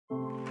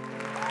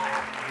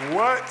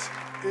What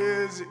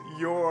is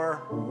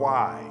your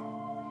why?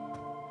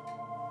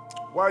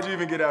 Why'd you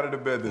even get out of the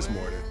bed this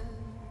morning?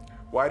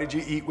 Why did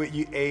you eat what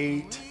you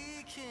ate?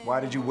 Why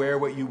did you wear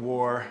what you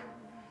wore?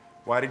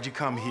 Why did you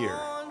come here?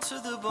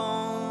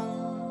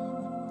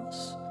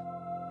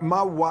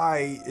 My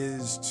why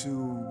is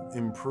to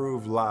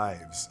improve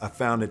lives. I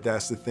found that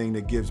that's the thing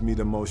that gives me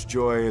the most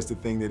joy. It's the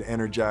thing that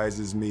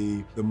energizes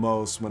me the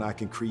most when I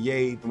can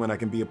create, when I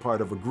can be a part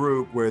of a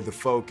group where the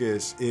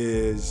focus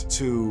is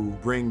to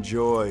bring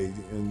joy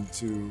and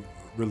to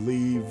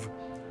relieve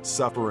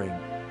suffering.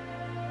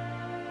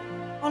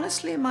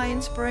 Honestly, my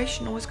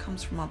inspiration always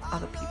comes from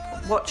other people.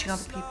 Watching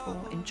other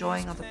people,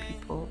 enjoying other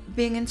people,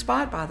 being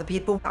inspired by other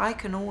people. I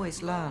can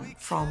always learn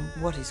from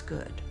what is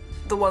good.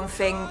 The one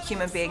thing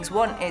human beings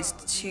want is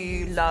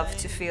to love,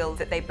 to feel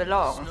that they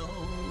belong.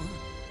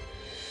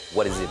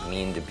 What does it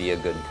mean to be a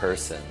good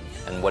person?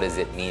 And what does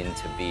it mean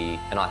to be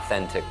an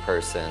authentic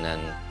person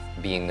and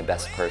being the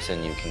best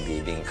person you can be,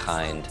 being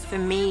kind? For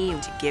me,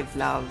 to give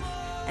love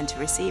and to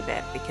receive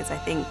it, because I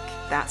think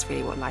that's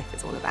really what life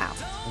is all about.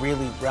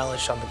 Really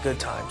relish on the good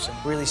times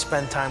and really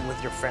spend time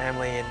with your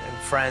family and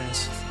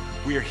friends.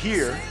 We are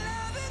here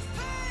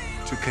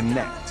to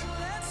connect.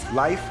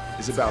 Life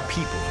is about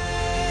people.